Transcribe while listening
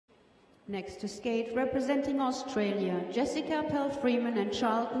Next to skate, representing Australia, Jessica PALFREYMAN and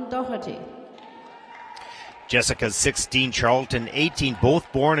Charlton DOHERTY. Jessica's 16, Charlton 18, both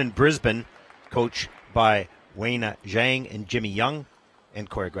born in Brisbane, coached by Weina Zhang and Jimmy Young, and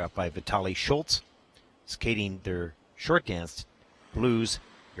choreographed by Vitaly Schultz. Skating their short dance, Blues,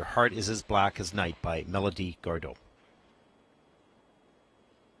 Your Heart is as Black as Night by Melody Gardot.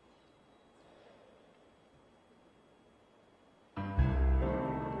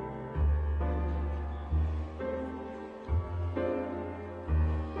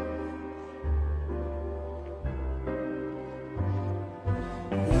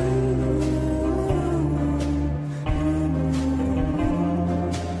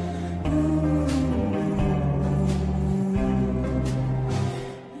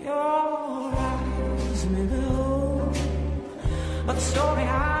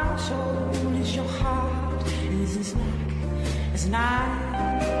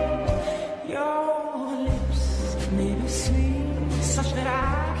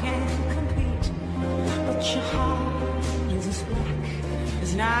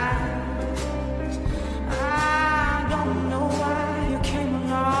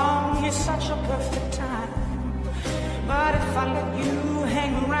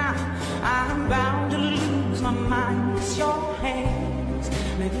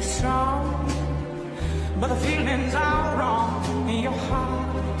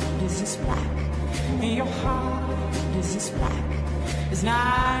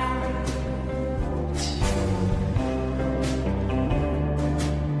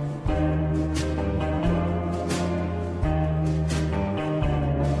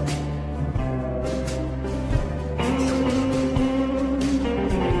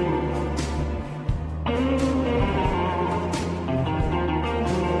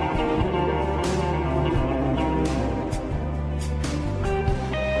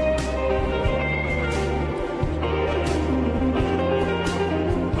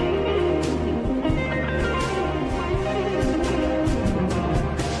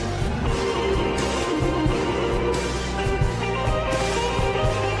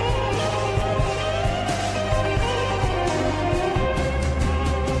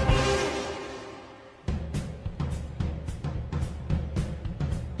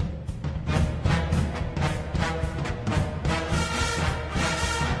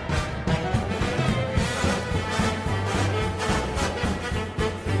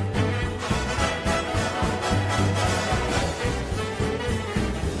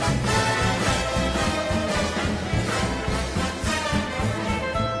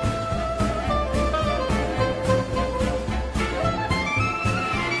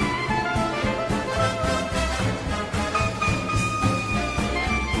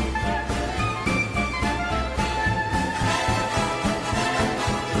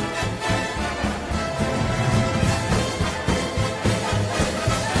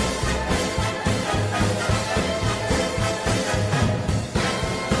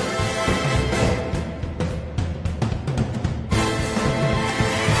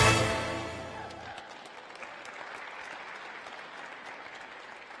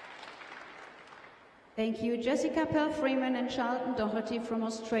 Thank you, Jessica PALFREYMAN and Charlton DOHERTY from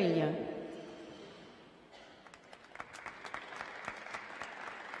Australia.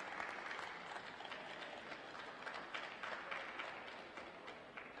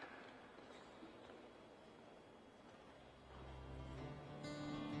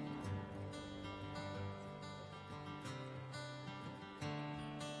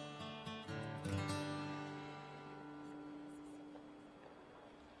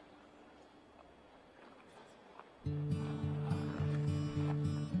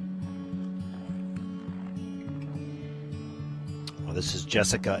 This is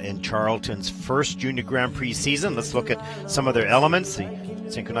Jessica and Charlton's first Junior Grand Prix season. Let's look at some of their elements. The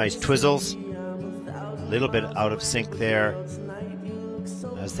synchronized twizzles, a little bit out of sync there.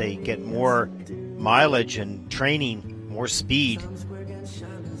 As they get more mileage and training, more speed,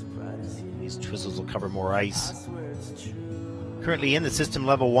 these twizzles will cover more ice. Currently in the system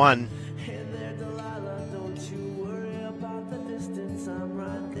level 1.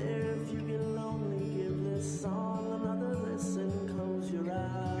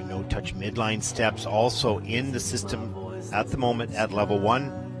 Touch midline steps also in the system at the moment at level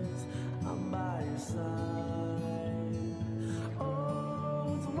 1.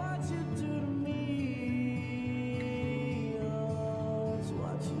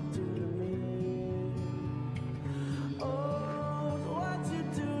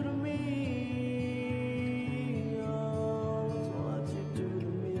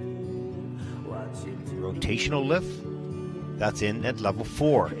 Rotational lift, that's in at level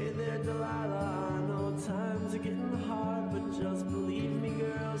 4.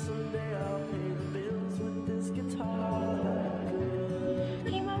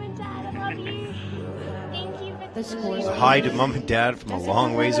 The scores. A hi to mom and dad from a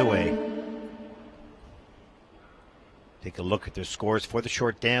long ways away. Take a look at their scores for the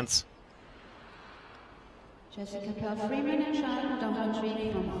short dance. Jessica PALFREYMAN and Charlton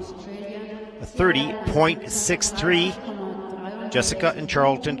Doherty from Australia. A 30.63. Jessica and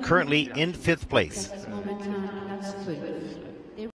Charlton currently in 5th place. Das ist momentan Platz 5.